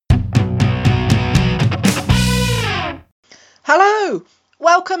Hello,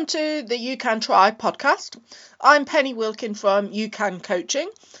 welcome to the You Can Try podcast. I'm Penny Wilkin from You Can Coaching,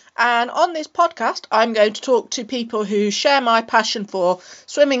 and on this podcast I'm going to talk to people who share my passion for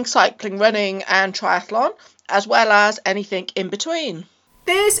swimming, cycling, running and triathlon, as well as anything in between.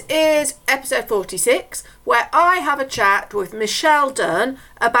 This is episode 46, where I have a chat with Michelle Dunn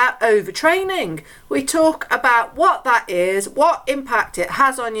about overtraining. We talk about what that is, what impact it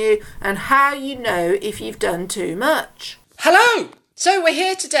has on you, and how you know if you've done too much. Hello! So we're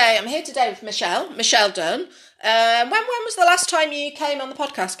here today. I'm here today with Michelle Dunn. When was the last time you came on the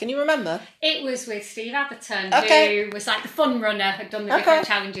podcast? Can you remember? It was with Steve Atherton, who was like the fun runner, had done the different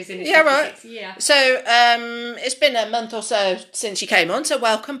challenges in his 56 year. So it's been a month or so since you came on, so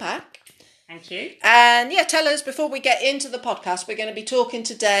welcome back. Thank you. And tell us, before we get into the podcast, we're going to be talking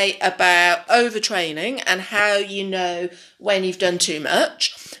today about overtraining and how you know when you've done too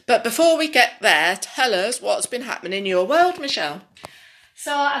much. But before we get there, tell us what's been happening in your world, Michelle.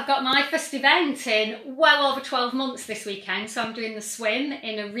 So I've got my first event in well over 12 months this weekend. So I'm doing the swim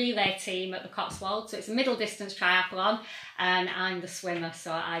in a relay team at the Cotswolds. So it's a middle distance triathlon and I'm the swimmer,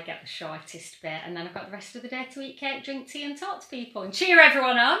 so I get the shortest bit. And then I've got the rest of the day to eat cake, drink tea and talk to people and cheer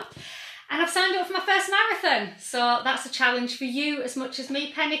everyone on. And I've signed up for my first marathon. So that's a challenge for you as much as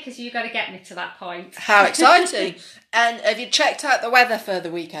me, Penny, because you've got to get me to that point. How exciting. And have you checked out the weather for the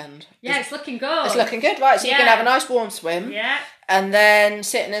weekend? Yeah, it's looking good. It's looking good, right? So you can have a nice warm swim. Yeah. And then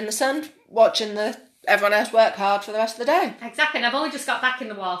sitting in the sun, watching everyone else work hard for the rest of the day. Exactly. And I've only just got back in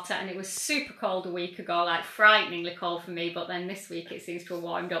the water and it was super cold a week ago, like frighteningly cold for me. But then this week it seems to have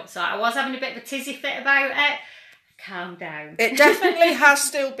warmed up. So I was having a bit of a tizzy fit about it. Calm down. It definitely has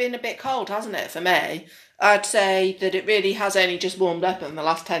still been a bit cold, hasn't it, for me? I'd say that it really has only just warmed up in the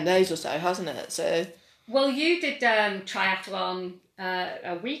last 10 days or so, hasn't it? So. Well, you did triathlon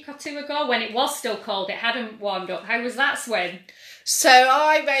a week or two ago when it was still cold. It hadn't warmed up. How was that swim? So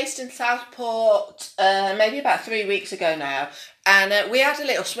I raced in Southport maybe about 3 weeks ago now. And we had a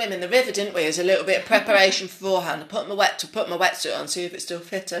little swim in the river, didn't we? As a little bit of preparation beforehand. I put my wetsuit on, see if it still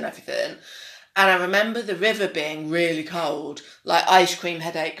fit and everything. And I remember the river being really cold, like ice cream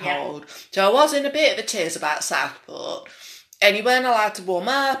headache cold. Yeah. So I was in a bit of a tears about Southport. And you weren't allowed to warm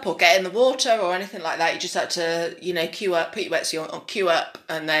up or get in the water or anything like that. You just had to, queue up, put your wetsuit on, queue up,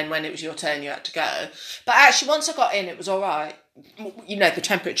 and then when it was your turn, you had to go. But actually, once I got in, it was all right. The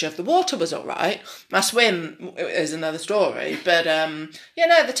temperature of the water was all right. My swim is another story. But,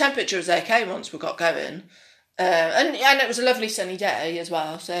 the temperature was okay once we got going. And it was a lovely sunny day as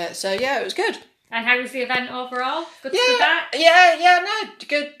well. So it was good. And how was the event overall? Good to be back?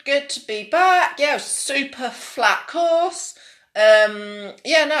 Good to be back. Yeah, it was a super flat course. It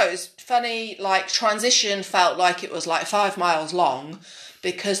was funny, like transition felt like it was like 5 miles long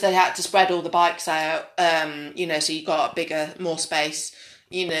because they had to spread all the bikes out, so you got bigger, more space,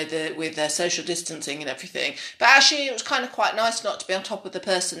 with the social distancing and everything. But actually it was kind of quite nice not to be on top of the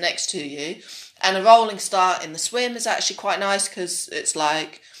person next to you. And a rolling start in the swim is actually quite nice because it's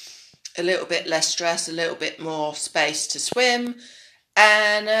like a little bit less stress, a little bit more space to swim.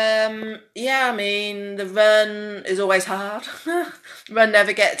 And, the run is always hard. Run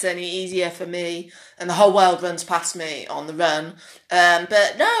never gets any easier for me. And the whole world runs past me on the run.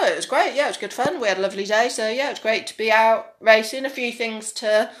 But no, it was great. Yeah, it was good fun. We had a lovely day. So, yeah, it was great to be out racing. A few things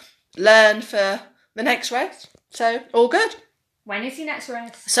to learn for the next race. So, all good. When is your next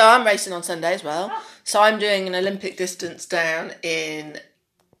race? So I'm racing on Sunday as well. Oh. So I'm doing an Olympic distance down in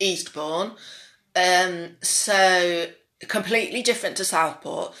Eastbourne. So completely different to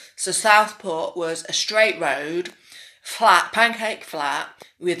Southport. So Southport was a straight road, flat, pancake flat,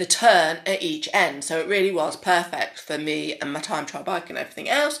 with a turn at each end. So it really was perfect for me and my time trial bike and everything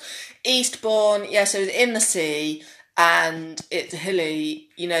else. Eastbourne, so it was in the sea. And it's hilly,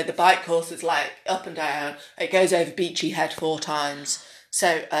 the bike course is like up and down. It goes over Beachy Head 4 times.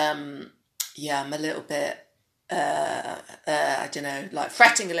 So, I'm a little bit,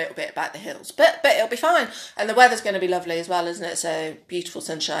 fretting a little bit about the hills. But it'll be fine. And the weather's going to be lovely as well, isn't it? So, beautiful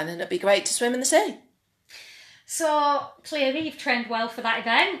sunshine and it'll be great to swim in the sea. So, clearly you've trained well for that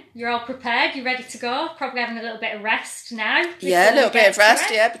event. You're all prepared. You're ready to go. Probably having a little bit of rest now. Yeah, a little bit of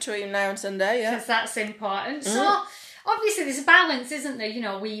rest, between now and Sunday, yeah. Because that's important. So, obviously there's a balance, isn't there?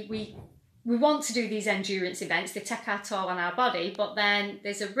 We want to do these endurance events. They take our toll on our body, but then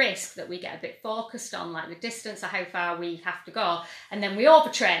there's a risk that we get a bit focused on, like the distance or how far we have to go. And then we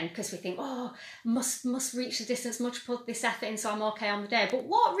overtrain because we think, must reach the distance, must put this effort in so I'm okay on the day. But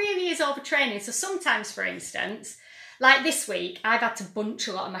what really is overtraining? So sometimes, for instance, like this week, I've had to bunch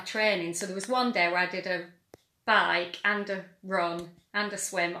a lot of my training. So there was one day where I did a bike and a run and a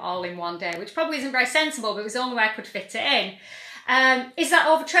swim all in one day, which probably isn't very sensible, but it was the only way I could fit it in. Is that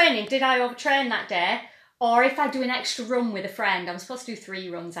overtraining? Did I overtrain that day? Or if I do an extra run with a friend, I'm supposed to do 3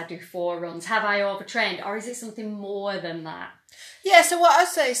 runs, I do 4 runs. Have I overtrained? Or is it something more than that? Yeah, so what I'd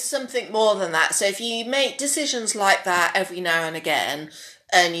say is something more than that. So if you make decisions like that every now and again,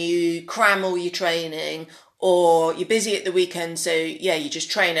 and you cram all your training, or you're busy at the weekend, so yeah, you just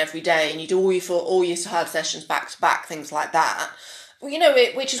train every day and you do all your hard sessions back to back, things like that. You know,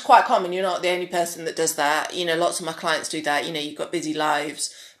 which is quite common. You're not the only person that does that. You know, lots of my clients do that. You know, you've got busy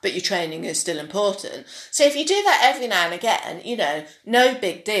lives, but your training is still important. So if you do that every now and again, you know, no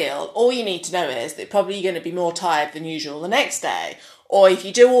big deal. All you need to know is that probably you're going to be more tired than usual the next day. Or if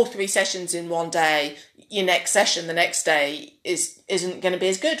you do all 3 sessions in one day, your next session the next day isn't going to be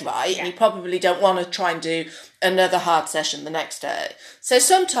as good, right? Yeah. And you probably don't want to try and do another hard session the next day. So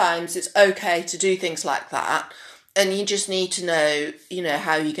sometimes it's okay to do things like that. And you just need to know, you know,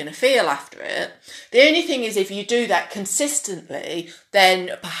 how you're going to feel after it. The only thing is if you do that consistently,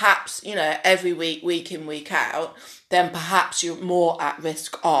 then perhaps, you know, every week in, week out, then perhaps you're more at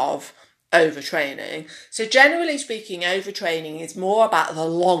risk of overtraining. So generally speaking, overtraining is more about the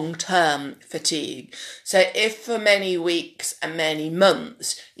long-term fatigue. So if for many weeks and many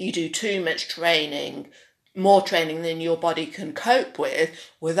months you do too much training, more training than your body can cope with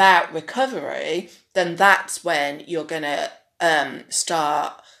without recovery, then that's when you're going to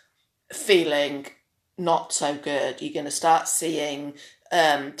start feeling not so good. You're going to start seeing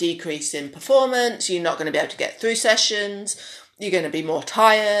decrease in performance. You're not going to be able to get through sessions. You're going to be more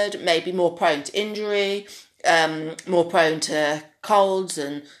tired, maybe more prone to injury, more prone to colds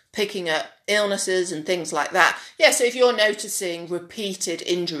and picking up illnesses and things like that. Yeah, so if you're noticing repeated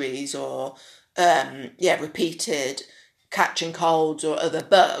injuries or repeated catching colds or other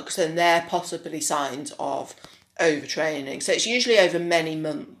bugs, then they're possibly signs of overtraining. So it's usually over many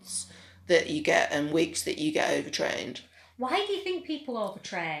months that you get and weeks that you get overtrained. Why do you think people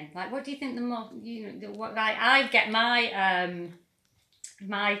overtrain? Like, what do you think the more, I get my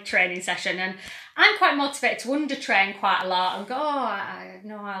my training session and I'm quite motivated to undertrain quite a lot and go,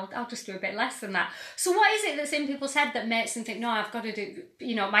 I'll just do a bit less than that. So what is it that's in people's head that makes them think, no, I've got to do,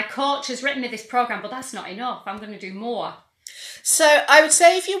 you know, my coach has written me this program, but that's not enough. I'm going to do more. So I would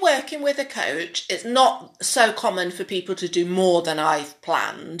say if you're working with a coach, it's not so common for people to do more than I've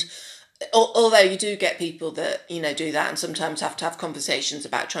planned. Although you do get people that, you know, do that and sometimes have to have conversations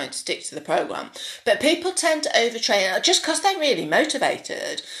about trying to stick to the program. But people tend to overtrain just because they're really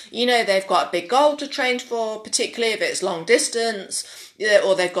motivated. You know, they've got a big goal to train for, particularly if it's long distance,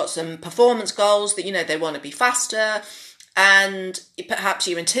 or they've got some performance goals that, you know, they want to be faster. And perhaps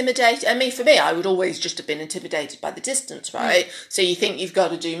you're intimidated. I mean, for me, I would always just have been intimidated by the distance, right? So you think you've got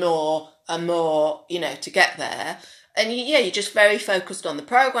to do more and more, you know, to get there. And you're just very focused on the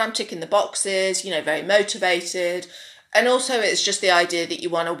program, ticking the boxes, you know, very motivated. And also it's just the idea that you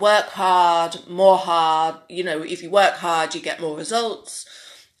want to work hard, more hard. You know, if you work hard, you get more results.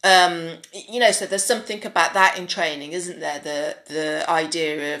 You know, so there's something about that in training, isn't there? The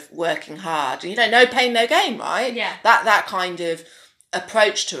idea of working hard, you know, no pain, no gain, right? Yeah. That kind of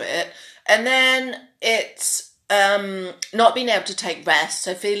approach to it. And then it's not being able to take rest,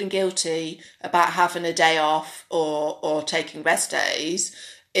 so feeling guilty about having a day off or taking rest days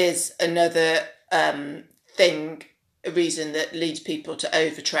is another a reason that leads people to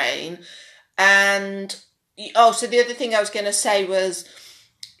overtrain. And so the other thing I was going to say was,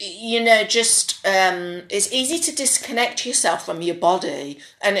 you know, just it's easy to disconnect yourself from your body,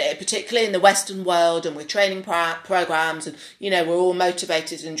 and particularly in the Western world and with training programs, and you know, we're all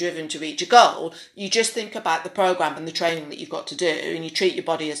motivated and driven to reach a goal. You just think about the program and the training that you've got to do, and you treat your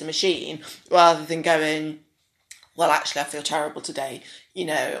body as a machine rather than going, well, actually, I feel terrible today, you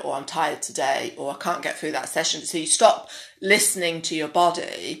know, or I'm tired today, or I can't get through that session. So you stop listening to your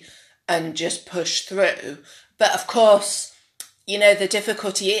body and just push through. But of course, you know, the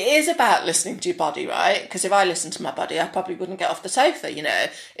difficulty is about listening to your body, right? Because if I listened to my body, I probably wouldn't get off the sofa, you know.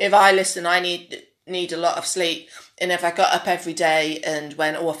 If I listen, I need a lot of sleep. And if I got up every day and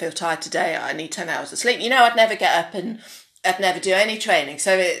went, I feel tired today, I need 10 hours of sleep, you know, I'd never get up and I'd never do any training.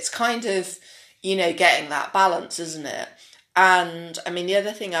 So it's kind of, you know, getting that balance, isn't it? And I mean, the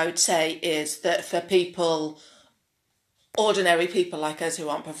other thing I would say is that for people, ordinary people like us who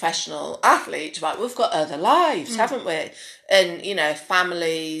aren't professional athletes, right, we've got other lives, haven't we? And, you know,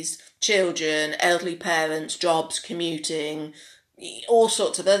 families, children, elderly parents, jobs, commuting, all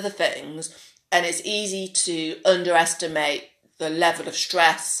sorts of other things. And it's easy to underestimate the level of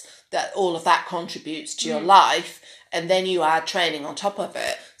stress that all of that contributes to your life. And then you add training on top of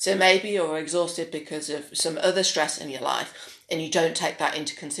it. So maybe you're exhausted because of some other stress in your life. and you don't take that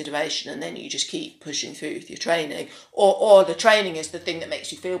into consideration, and then you just keep pushing through with your training, or the training is the thing that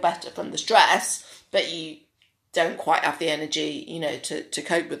makes you feel better from the stress, but you don't quite have the energy, to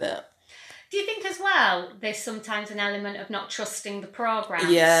cope with it. Do you think as well there's sometimes an element of not trusting the programme?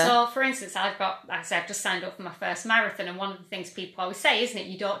 Yeah. So, for instance, I've just signed up for my first marathon, and one of the things people always say, isn't it,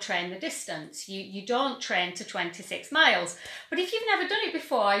 you don't train the distance. You don't train to 26 miles. But if you've never done it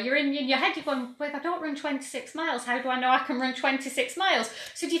before, you're in your head, you're going, well, if I don't run 26 miles, how do I know I can run 26 miles?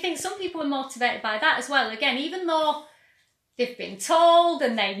 So do you think some people are motivated by that as well? Again, even though they've been told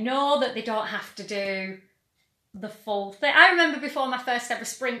and they know that they don't have to do the full thing. I remember before my first ever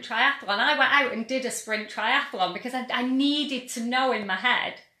sprint triathlon, I went out and did a sprint triathlon because I needed to know in my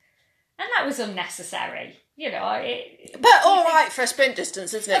head, and that was unnecessary. But all right for a sprint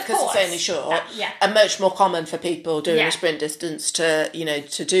distance, isn't it? Because it's only short, and much more common for people doing a sprint distance to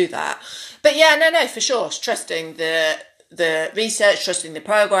do that. But no, for sure, trusting the research, trusting the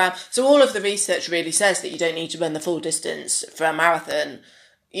program. So all of the research really says that you don't need to run the full distance for a marathon,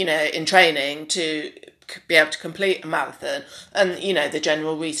 in training to be able to complete a marathon. And the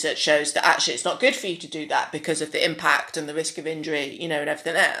general research shows that actually it's not good for you to do that because of the impact and the risk of injury, and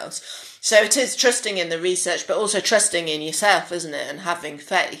everything else. So it is trusting in the research, but also trusting in yourself, isn't it, and having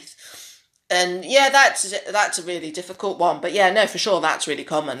faith. And that's a really difficult one, but for sure that's really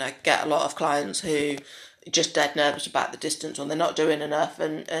common. I get a lot of clients who are just dead nervous about the distance, or they're not doing enough,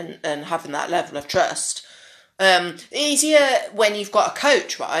 and having that level of trust. Easier when you've got a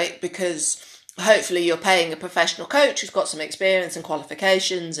coach, right? Because hopefully you're paying a professional coach who's got some experience and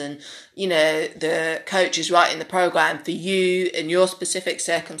qualifications, and the coach is writing the program for you in your specific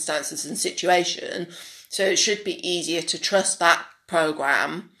circumstances and situation. So it should be easier to trust that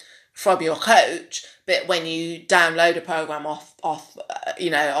program from your coach. But when you download a program off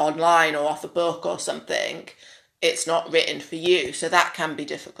online or off a book or something, it's not written for you, so that can be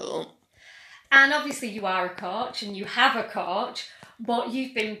difficult. And obviously you are a coach and you have a coach, but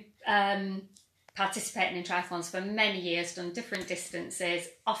you've been participating in triathlons for many years, done different distances,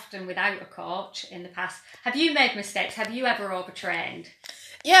 often without a coach in the past. Have you made mistakes? Have you ever overtrained?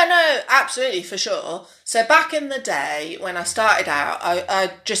 Yeah, no, absolutely, for sure. So back in the day when I started out,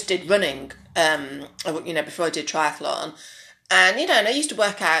 I just did running, before I did triathlon. And, and I used to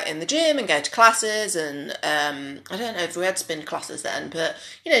work out in the gym and go to classes, and I don't know if we had spin classes then, but,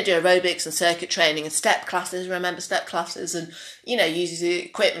 do aerobics and circuit training and step classes, remember step classes, and, use the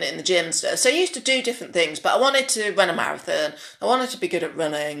equipment in the gym and stuff. So I used to do different things, but I wanted to run a marathon. I wanted to be good at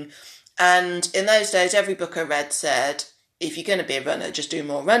running. And in those days, every book I read said, if you're going to be a runner, just do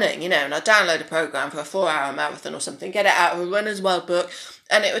more running, and I'd download a program for a 4-hour marathon or something, get it out of a runner's world book,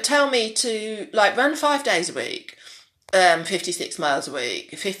 and it would tell me to, run 5 days a week. 56 miles a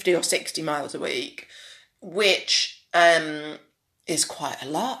week, 50 or 60 miles a week, which is quite a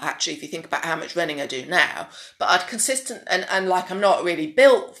lot, actually, if you think about how much running I do now. But I'd consistent, and I'm not really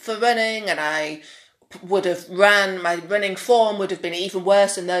built for running, and I would have my running form would have been even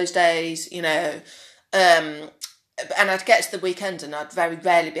worse in those days, and I'd get to the weekend and I'd very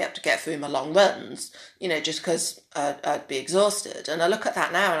rarely be able to get through my long runs, just because I'd be exhausted. And I look at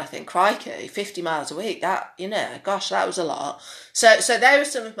that now and I think, crikey, 50 miles a week, that, gosh, that was a lot. So there were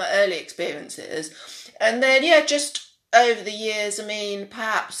some of my early experiences. And then, just over the years,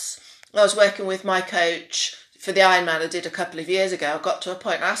 perhaps I was working with my coach for the Ironman I did a couple of years ago. I got to a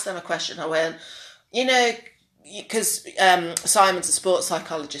point and asked them a question. I went, because Simon's a sports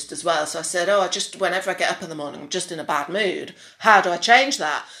psychologist as well. So I said, whenever I get up in the morning, I'm just in a bad mood. How do I change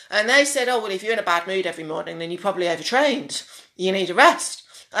that? And they said, well, if you're in a bad mood every morning, then you probably overtrained. You need a rest.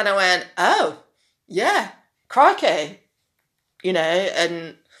 And I went, oh, yeah, crikey. And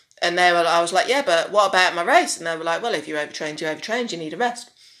I was like, yeah, but what about my race? And they were like, well, if you overtrained, you need a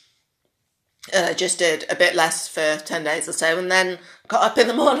rest. And I just did a bit less for 10 days or so, and then got up in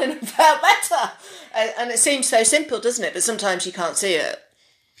the morning and felt better. And it seems so simple, doesn't it? But sometimes you can't see it.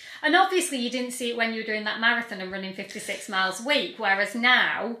 And obviously you didn't see it when you were doing that marathon and running 56 miles a week, whereas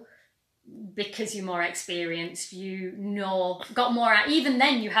now, because you're more experienced, got more, even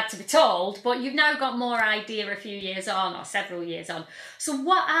then you had to be told, but you've now got more idea a few years on, or several years on. So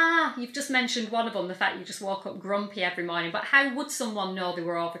you've just mentioned one of them, the fact you just woke up grumpy every morning, but how would someone know they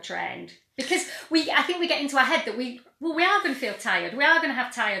were overtrained? Because I think we get into our head that we are going to feel tired. We are going to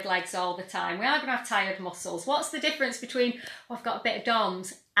have tired legs all the time. We are going to have tired muscles. What's the difference between, I've got a bit of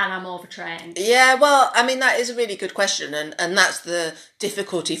DOMS and I'm overtrained? Yeah, well, that is a really good question. And that's the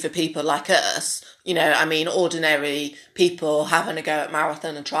difficulty for people like us. Ordinary people having a go at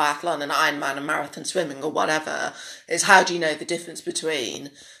marathon and triathlon and Ironman and marathon swimming or whatever, is how do you know the difference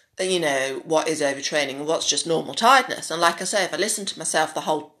between what is overtraining and what's just normal tiredness. And like I say, if I listen to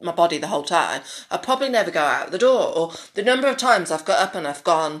my body the whole time, I'll probably never go out the door. Or the number of times I've got up and I've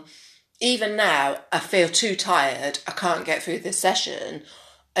gone, even now, I feel too tired, I can't get through this session,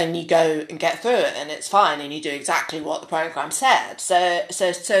 and you go and get through it and it's fine and you do exactly what the programme said. So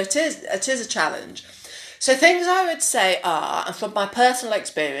it is a challenge. So things I would say are, and from my personal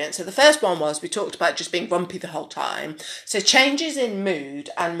experience, so the first one was we talked about just being grumpy the whole time. So changes in mood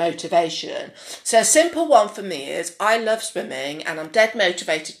and motivation. So a simple one for me is I love swimming and I'm dead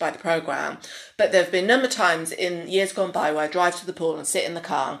motivated by the programme. But there have been a number of times in years gone by where I drive to the pool and sit in the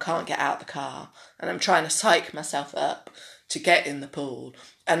car and can't get out of the car. And I'm trying to psych myself up to get in the pool.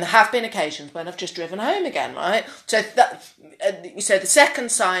 And there have been occasions when I've just driven home again, right? So the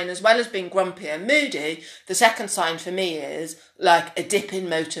second sign, as well as being grumpy and moody, the second sign for me is like a dip in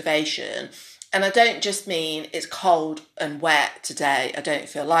motivation. And I don't just mean it's cold and wet today, I don't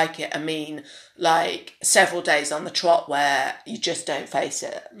feel like it. I mean like several days on the trot where you just don't face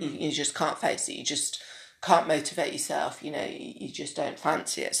it. You just can't face it. You just can't motivate yourself. You just don't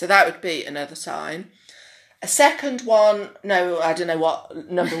fancy it. So that would be another sign. A second one, no, I don't know what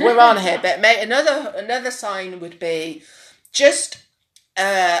number we're on here, but another sign would be just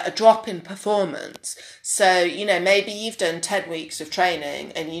a drop in performance. So, maybe you've done 10 weeks of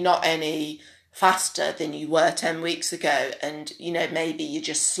training and you're not any faster than you were 10 weeks ago. And, maybe you're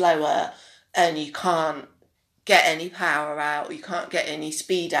just slower and you can't get any power out, you can't get any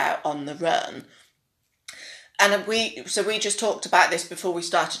speed out on the run. And we just talked about this before we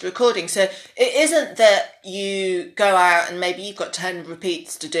started recording. So it isn't that you go out and maybe you've got 10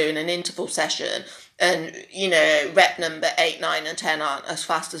 repeats to do in an interval session and, rep number 8, 9 and 10 aren't as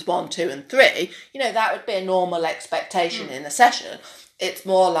fast as 1, 2 and 3. That would be a normal expectation in a session. It's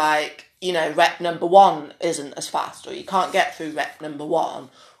more like, rep number 1 isn't as fast, or you can't get through rep number 1,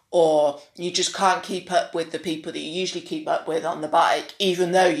 or you just can't keep up with the people that you usually keep up with on the bike,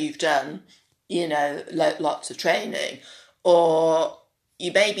 even though you've done lots of training. Or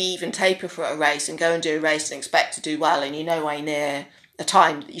you maybe even taper for a race and go and do a race and expect to do well and you're nowhere near a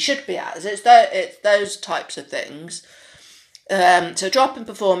time that you should be at. So it's those types of things. So drop in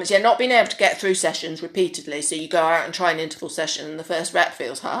performance, not being able to get through sessions repeatedly. So you go out and try an interval session and the first rep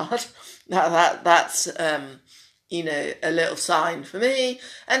feels hard. That's a little sign for me.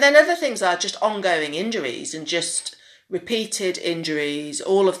 And then other things are just ongoing injuries and just repeated injuries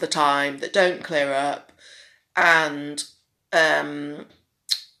all of the time that don't clear up, and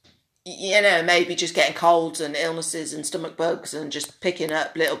maybe just getting colds and illnesses and stomach bugs and just picking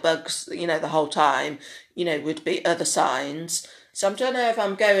up little bugs the whole time would be other signs. So I don't know if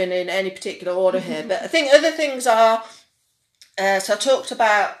I'm going in any particular order here, but I think other things are so I talked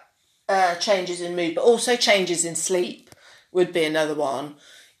about changes in mood, but also changes in sleep would be another one.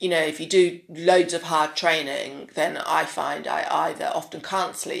 If you do loads of hard training, then I find I either often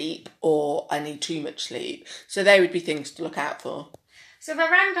can't sleep or I need too much sleep. So they would be things to look out for. So if I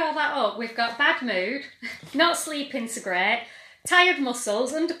round all that up, we've got bad mood, not sleeping so great, tired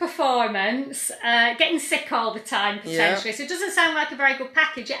muscles, underperformance, getting sick all the time potentially. Yeah. So it doesn't sound like a very good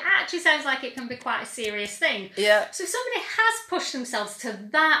package. It actually sounds like it can be quite a serious thing. Yeah. So if somebody has pushed themselves to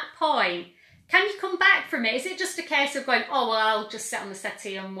that point, can you come back from it? Is it just a case of going, oh, well, I'll just sit on the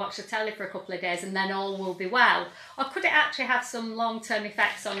settee and watch the telly for a couple of days and then all will be well? Or could it actually have some long-term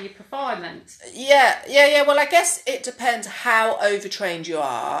effects on your performance? Yeah. Well, I guess it depends how overtrained you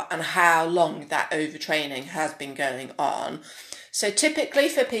are and how long that overtraining has been going on. So typically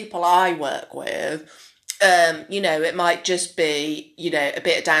for people I work with, it might just be, a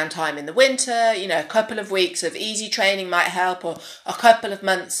bit of downtime in the winter, a couple of weeks of easy training might help, or a couple of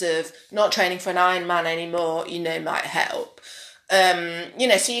months of not training for an Ironman anymore, might help. So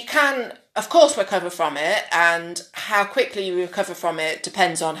you can, of course, recover from it, and how quickly you recover from it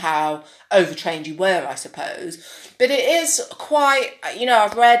depends on how overtrained you were, I suppose. But it is quite,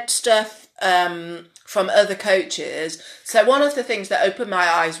 I've read stuff, from other coaches. So one of the things that opened my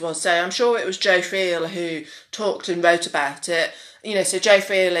eyes was, so I'm sure it was Joe Friel who talked and wrote about it. So Joe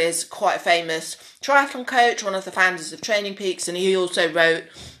Friel is quite a famous triathlon coach, one of the founders of Training Peaks, and he also wrote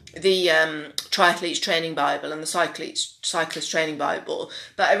the Triathletes Training Bible and the Cyclist Training Bible.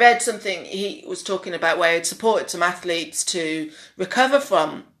 But I read something he was talking about where he'd supported some athletes to recover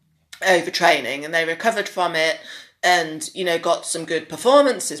from overtraining, and they recovered from it and, got some good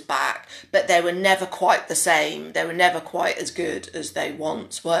performances back, but they were never quite the same. They were never quite as good as they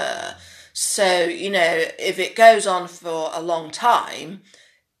once were. So, if it goes on for a long time,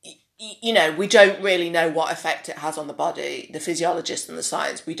 we don't really know what effect it has on the body. The physiologists and the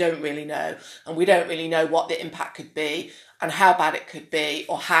science, we don't really know. And we don't really know what the impact could be. and how bad it could be,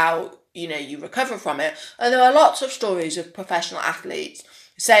 or how, you recover from it. And there are lots of stories of professional athletes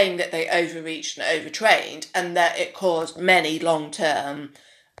saying that they overreached and overtrained and that it caused many long-term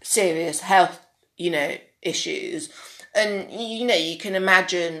serious health, issues. And, you can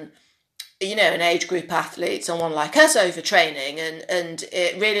imagine, an age group athlete, someone like us overtraining and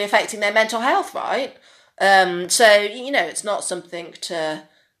it really affecting their mental health, right? So, it's not something to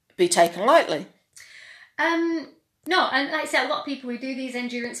be taken lightly. No, and like I said, a lot of people who do these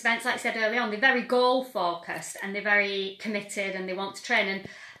endurance events, like I said earlier on, they're very goal focused and they're very committed and they want to train. And,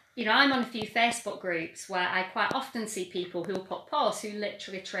 I'm on a few Facebook groups where I quite often see people who put posts who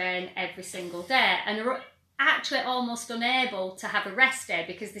literally train every single day and are actually almost unable to have a rest day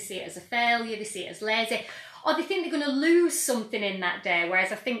because they see it as a failure, they see it as lazy, or they think they're going to lose something in that day,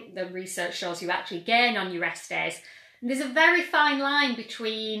 whereas I think the research shows you actually gain on your rest days. And there's a very fine line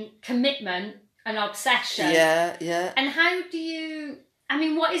between commitment and obsession. Yeah. And how do you...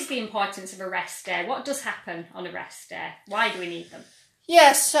 what is the importance of a rest day? What does happen on a rest day? Why do we need them?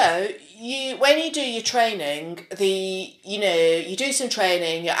 Yeah, so when you do your training, you do some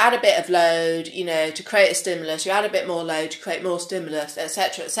training, you add a bit of load, to create a stimulus, you add a bit more load to create more stimulus,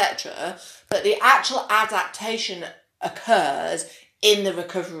 etc., etc. But the actual adaptation occurs in the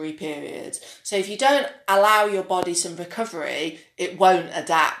recovery periods. So if you don't allow your body some recovery, it won't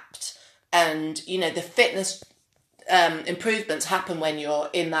adapt. And, the fitness improvements happen when you're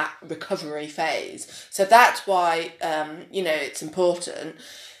in that recovery phase. So that's why, it's important.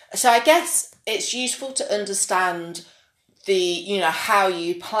 So I guess it's useful to understand how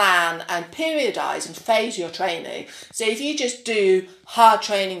you plan and periodize and phase your training. So if you just do hard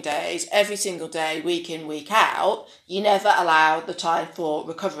training days every single day, week in, week out, you never allow the time for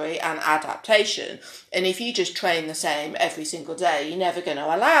recovery and adaptation. And if you just train the same every single day, you're never going to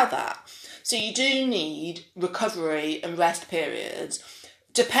allow that. So you do need recovery and rest periods.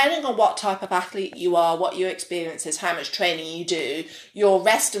 Depending on what type of athlete you are, what your experience is, how much training you do, your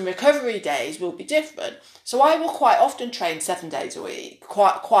rest and recovery days will be different. So I will quite often train 7 days a week,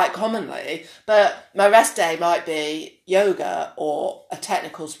 quite commonly, but my rest day might be yoga or a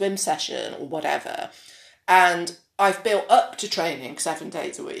technical swim session or whatever. And I've built up to training 7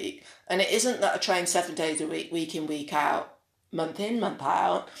 days a week. And it isn't that I train 7 days a week in, week out, month in, month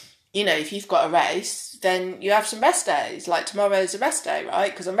out. If you've got a race, then you have some rest days. Like tomorrow's a rest day,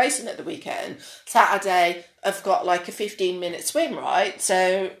 right? Because I'm racing at the weekend. Saturday, I've got like a 15-minute swim, right?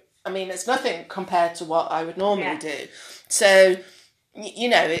 So, it's nothing compared to what I would normally do. So,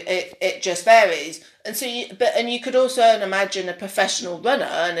 it just varies. And so, you could also imagine a professional runner,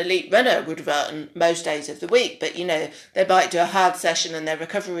 an elite runner would run most days of the week. But, they might do a hard session and their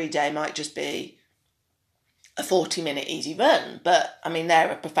recovery day might just be a 40-minute easy run, but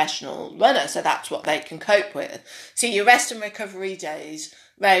they're a professional runner, so that's what they can cope with. So your rest and recovery days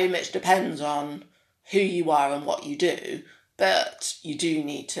very much depends on who you are and what you do, but you do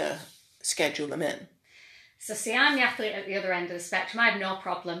need to schedule them in. So see, I'm the athlete at the other end of the spectrum. I have no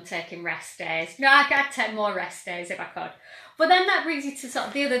problem taking rest days. No, I'd take more rest days if I could. But then that brings you to sort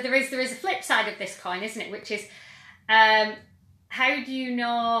of the other, there is a flip side of this coin, isn't it? Which is, how do you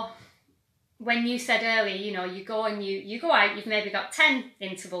know... When you said earlier, you go and you go out, you've maybe got 10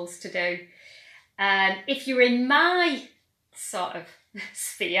 intervals to do. If you're in my sort of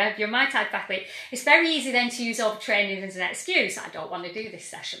sphere, if you're my type of athlete, it's very easy then to use overtraining as an excuse. I don't want to do this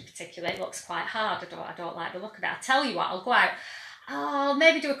session particularly. It looks quite hard. I don't like the look of it. I'll tell you what, I'll go out. I'll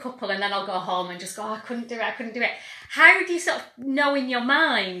maybe do a couple and then I'll go home and just go, I couldn't do it. How do you sort of know in your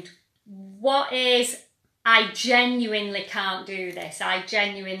mind what is... I genuinely can't do this. I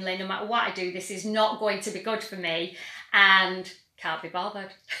genuinely, no matter what I do, this is not going to be good for me and can't be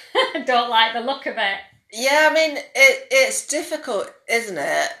bothered. Don't like the look of it. Yeah, it's difficult, isn't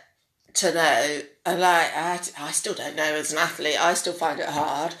it, to know. And I still don't know as an athlete. I still find it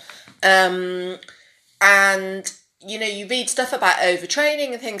hard. And you read stuff about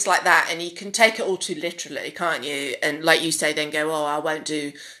overtraining and things like that, and you can take it all too literally, can't you? And like you say, then go, oh, I won't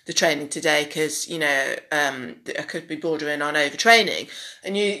do the training today because, I could be bordering on overtraining.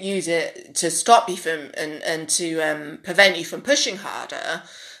 And you use it to stop you from, and to prevent you from pushing harder.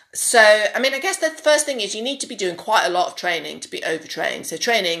 So, I guess the first thing is you need to be doing quite a lot of training to be overtrained. So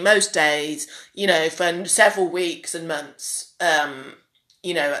training most days, for several weeks and months,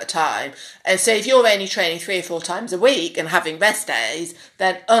 at a time. And so if you're only training 3 or 4 times a week and having rest days,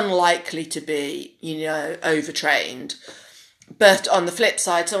 then unlikely to be, overtrained. But on the flip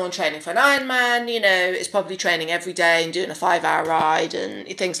side, someone training for an Ironman, is probably training every day and doing a 5-hour ride and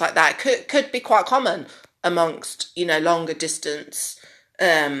things like that. Could be quite common amongst, longer distance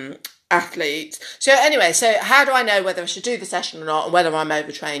athletes. So anyway, so how do I know whether I should do the session or not, and whether I'm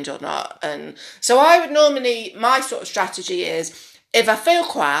overtrained or not? And so I would normally, my sort of strategy is, if I feel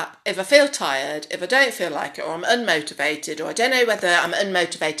crap, if I feel tired, if I don't feel like it, or I'm unmotivated, or I don't know whether I'm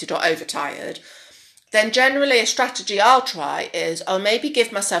unmotivated or overtired, then generally a strategy I'll try is I'll maybe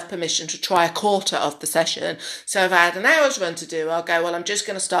give myself permission to try a quarter of the session. So if I had an hour's run to do, I'll go, well, I'm just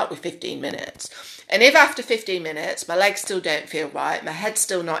going to start with 15 minutes. And if after 15 minutes my legs still don't feel right, my head's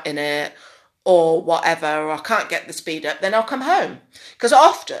still not in it, or whatever, or I can't get the speed up, then I'll come home. Because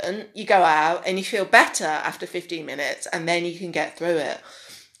often you go out and you feel better after 15 minutes and then you can get through it.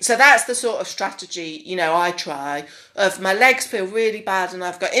 So that's the sort of strategy, I try. If my legs feel really bad and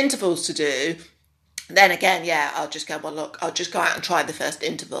I've got intervals to do, then again, I'll just go, well, look, I'll just go out and try the first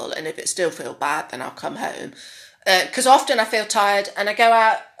interval. And if it still feels bad, then I'll come home. Because often I feel tired and I go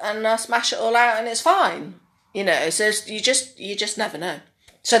out and I smash it all out and it's fine. So you just never know.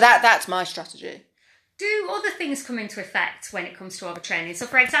 So that's my strategy. Do other things come into effect when it comes to overtraining? So,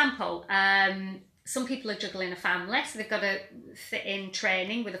 for example, some people are juggling a family, so they've got to fit in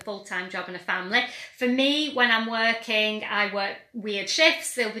training with a full-time job and a family. For me, when I'm working, I work weird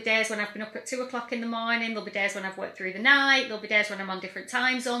shifts. There'll be days when I've been up at 2 o'clock in the morning. There'll be days when I've worked through the night. There'll be days when I'm on different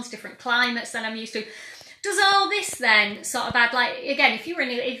time zones, different climates than I'm used to. Does all this then sort of add, like, again,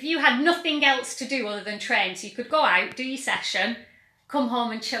 if you had nothing else to do other than train, so you could go out, do your session, come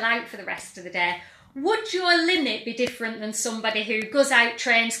home and chill out for the rest of the day, would your limit be different than somebody who goes out,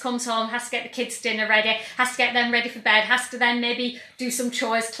 trains, comes home, has to get the kids' dinner ready, has to get them ready for bed, has to then maybe do some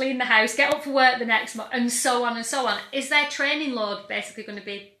chores, clean the house, get up for work the next month, and so on and so on? Is their training load basically going to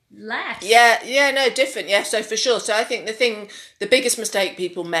be less? Different. Yeah, so for sure. So I think the biggest mistake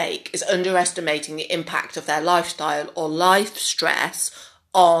people make is underestimating the impact of their lifestyle or life stress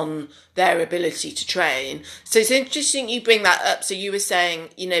on their ability to train. So it's interesting you bring that up. So you were saying,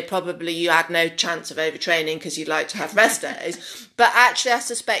 probably you had no chance of overtraining because you'd like to have rest days. But actually, I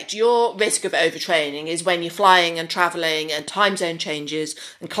suspect your risk of overtraining is when you're flying and travelling and time zone changes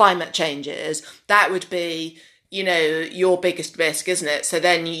and climate changes. That would be, your biggest risk, isn't it? So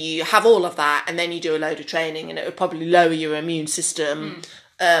then you have all of that and then you do a load of training and it would probably lower your immune system.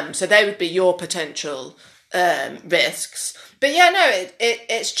 So they would be your potential risks. But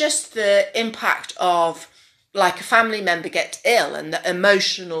it's just the impact of, like, a family member gets ill and the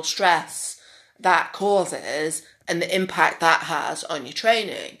emotional stress that causes and the impact that has on your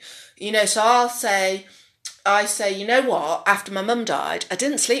training. So I say, you know what, after my mum died, I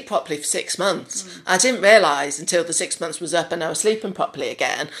didn't sleep properly for 6 months. I didn't realise until the 6 months was up and I was sleeping properly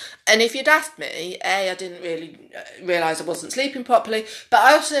again. And if you'd asked me, I didn't really realise I wasn't sleeping properly, but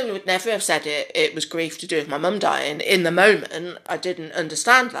I also would never have said it was grief to do with my mum dying. In the moment, I didn't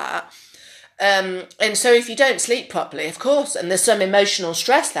understand that. And so if you don't sleep properly, of course, and there's some emotional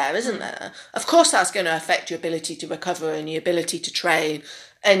stress there, isn't there? Of course that's going to affect your ability to recover and your ability to train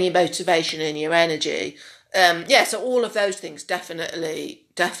and your motivation and your energy. So all of those things definitely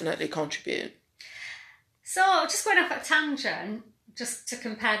contribute. So just going off a tangent, just to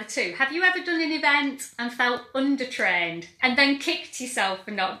compare the two, have you ever done an event and felt undertrained and then kicked yourself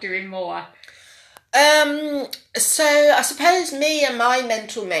for not doing more? So I suppose me and my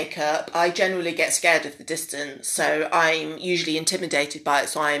mental makeup, I generally get scared of the distance. So I'm usually intimidated by it.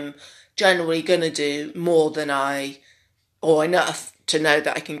 So I'm generally going to do more than or enough to know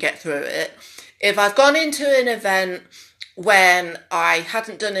that I can get through it. If I've gone into an event when I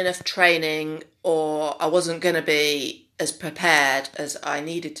hadn't done enough training or I wasn't going to be as prepared as I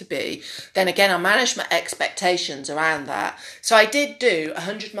needed to be, then again, I managed my expectations around that. So I did do a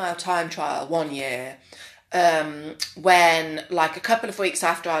 100-mile time trial one year when, like, a couple of weeks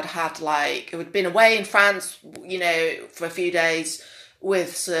after I'd had, I'd been away in France, for a few days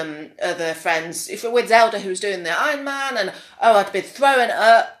with some other friends, with Zelda, who was doing the Ironman, and I'd been throwing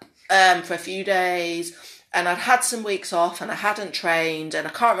up for a few days, and I'd had some weeks off and I hadn't trained, and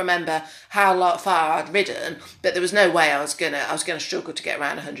I can't remember how far I'd ridden, but there was no way I was gonna struggle to get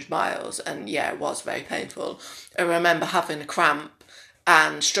around 100 miles, and it was very painful. I remember having a cramp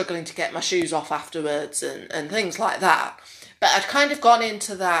and struggling to get my shoes off afterwards and things like that. But I'd kind of gone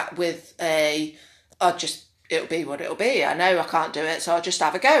into that with it'll be what it'll be. I know I can't do it, so I'll just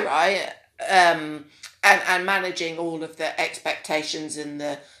have a go, right? And managing all of the expectations and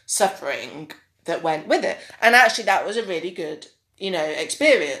the suffering that went with it. And actually that was a really good,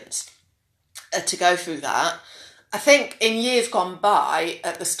 experience to go through that. I think in years gone by,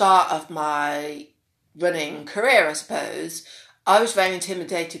 at the start of my running career, I suppose, I was very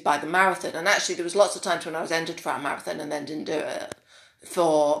intimidated by the marathon. And actually there was lots of times when I was entered for a marathon and then didn't do it.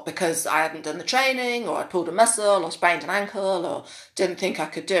 because I hadn't done the training, or I'd pulled a muscle or sprained an ankle or didn't think I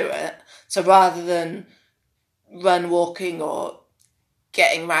could do it. So rather than walking or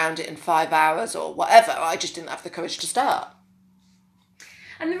getting around it in 5 hours or whatever, I just didn't have the courage to start.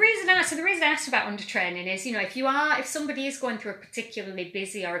 And the reason I asked about undertraining is, if somebody is going through a particularly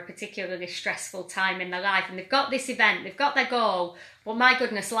busy or a particularly stressful time in their life, and they've got this event, they've got their goal, but my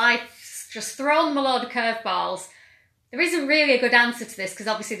goodness, life's just thrown them a load of curveballs. There isn't really a good answer to this, because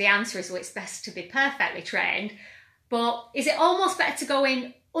obviously the answer is, well, it's best to be perfectly trained. But is it almost better to go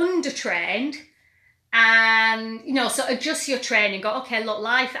in undertrained and, so adjust your training, go, okay, look,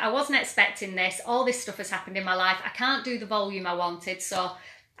 life, I wasn't expecting this, all this stuff has happened in my life, I can't do the volume I wanted, so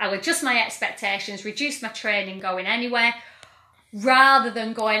I'll adjust my expectations, reduce my training going anywhere, rather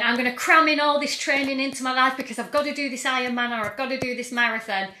than going, I'm going to cram in all this training into my life because I've got to do this Ironman or I've got to do this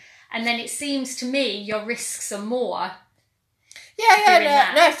marathon. And then it seems to me your risks are more.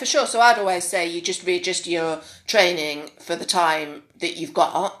 No, for sure. So I'd always say you just readjust your training for the time that you've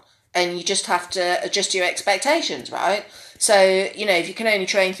got, and you just have to adjust your expectations, right? So, if you can only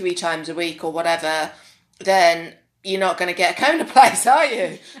train 3 times a week or whatever, then you're not going to get a Kona place, are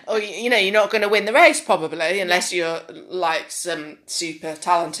you? Or, you're not going to win the race probably, unless you're like some super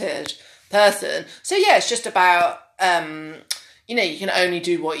talented person. So yeah, it's just about, you can only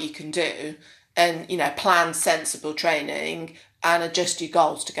do what you can do, and, plan sensible training and adjust your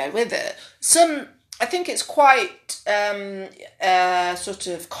goals to go with it. I think it's quite sort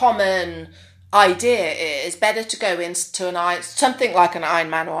of common idea is better to go into something like an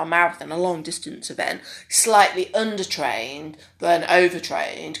Ironman or a marathon, a long distance event, slightly undertrained than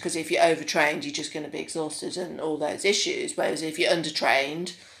overtrained, because if you're overtrained, you're just going to be exhausted and all those issues. Whereas if you're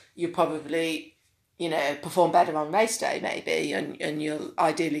undertrained, you probably, perform better on race day maybe, and you'll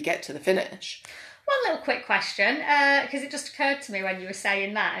ideally get to the finish. One little quick question, because it just occurred to me when you were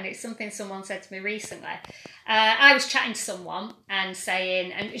saying that, and it's something someone said to me recently. I was chatting to someone and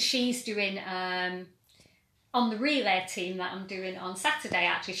saying, and she's doing, on the relay team that I'm doing on Saturday,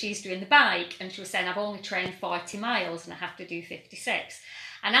 actually, she's doing the bike, and she was saying, I've only trained 40 miles and I have to do 56.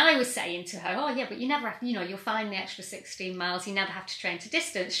 And I was saying to her, oh yeah, but you never have, you'll find the extra 16 miles, you never have to train to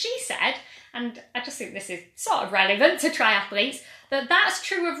distance. She said, and I just think this is sort of relevant to triathletes, that's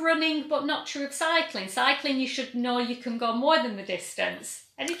true of running, but not true of cycling. Cycling, you should know you can go more than the distance.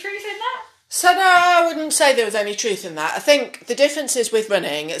 Any truth in that? So no, I wouldn't say there was any truth in that. I think the difference is with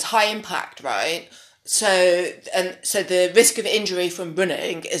running, it's high impact, right? So the risk of injury from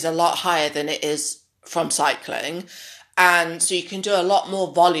running is a lot higher than it is from cycling. And so you can do a lot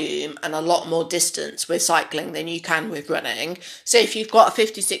more volume and a lot more distance with cycling than you can with running. So if you've got a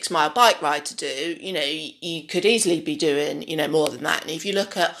 56-mile bike ride to do, you could easily be doing, more than that. And if you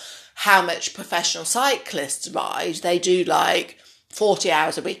look at how much professional cyclists ride, they do like 40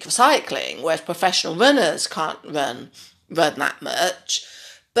 hours a week of cycling, whereas professional runners can't run that much.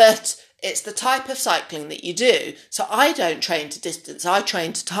 But it's the type of cycling that you do. So I don't train to distance, I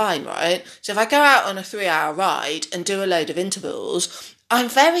train to time, right? So if I go out on a 3-hour ride and do a load of intervals, I'm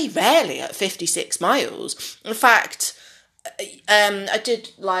very rarely at 56 miles. In fact, I did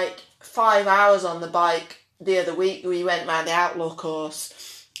like 5 hours on the bike the other week. We went round the Outlaw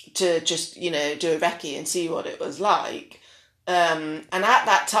course to just, do a recce and see what it was like. And at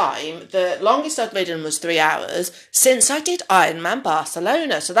that time, the longest I'd ridden was 3 hours since I did Ironman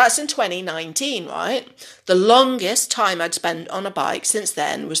Barcelona. So that's in 2019, right? The longest time I'd spent on a bike since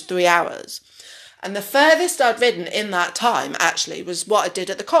then was 3 hours. And the furthest I'd ridden in that time actually was what I did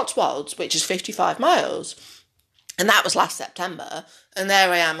at the Cotswolds, which is 55 miles. And that was last September. And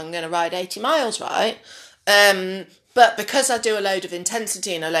there I am, I'm going to ride 80 miles, right? But because I do a load of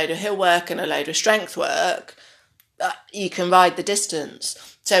intensity and a load of hill work and a load of strength work, you can ride the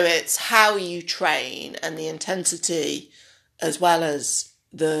distance. So it's how you train and the intensity as well as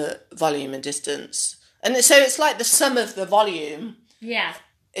the volume and distance. And so it's like the sum of the volume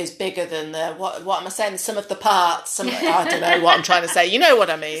is bigger than the, what am I saying? The sum of the parts. I don't know what I'm trying to say. You know what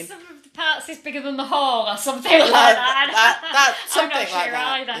I mean. The sum of the parts is bigger than the whole or something like that. Something I'm not like sure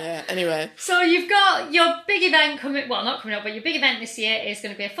that. either. Yeah, anyway. So you've got your big event coming, well, not coming up, but your big event this year is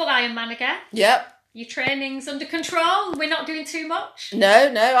going to be a full Ironman again. Yep. Your training's under control. We're not doing too much.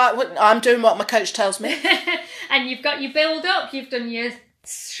 No, I'm doing what my coach tells me. And you've got your build up. You've done your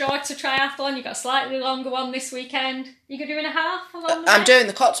shorter triathlon. You've got a slightly longer one this weekend. You could do in a half along the way? I'm doing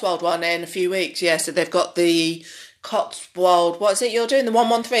the Cotswold one in a few weeks. Yeah, so they've got the Cotswold, what is it you're doing? The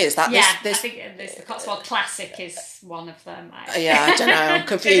 113? Is that this? I think there's the Cotswold Classic is one of them. Yeah, I don't know, I'm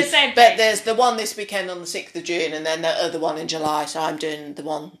confused. But there's the one this weekend on the 6th of June and then the other one in July, so I'm doing the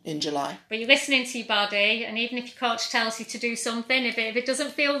one in July. But you're listening to your body, and even if your coach tells you to do something, if it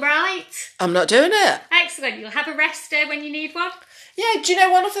doesn't feel right... I'm not doing it. Excellent, you'll have a rest day when you need one. Yeah, do you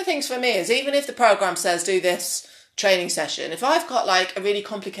know, one of the things for me is even if the programme says do this training session, if I've got like a really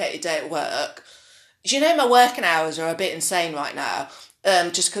complicated day at work... Do you know my working hours are a bit insane right now,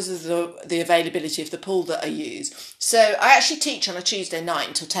 just because of the availability of the pool that I use. So I actually teach on a Tuesday night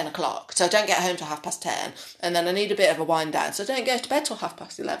until 10 o'clock, so I don't get home till 10:30, and then I need a bit of a wind down, so I don't go to bed till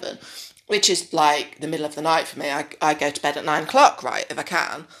 11:30, which is like the middle of the night for me. I go to bed at 9 o'clock, right, if I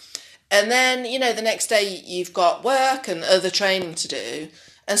can. And then, you know, the next day you've got work and other training to do.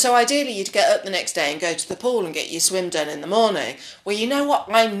 And so ideally you'd get up the next day and go to the pool and get your swim done in the morning. Well, you know what?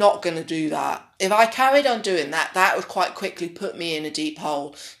 I'm not going to do that. If I carried on doing that, that would quite quickly put me in a deep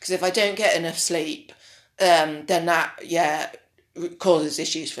hole. Because if I don't get enough sleep, then that, causes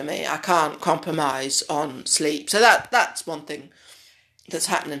issues for me. I can't compromise on sleep. So that's one thing that's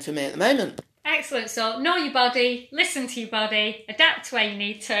happening for me at the moment. Excellent. So know your body, listen to your body, adapt where you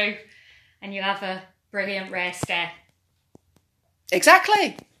need to, and you'll have a brilliant race day.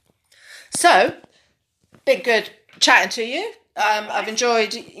 Exactly. So, been good chatting to you. I've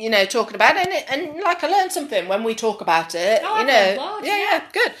enjoyed, talking about it, and like I learned something when we talk about it. Yeah,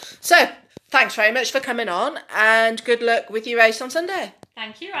 good. So, thanks very much for coming on, and good luck with your race on Sunday.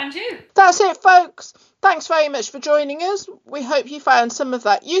 Thank you, and you. That's it, folks. Thanks very much for joining us. We hope you found some of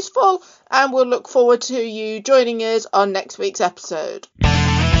that useful, and we'll look forward to you joining us on next week's episode.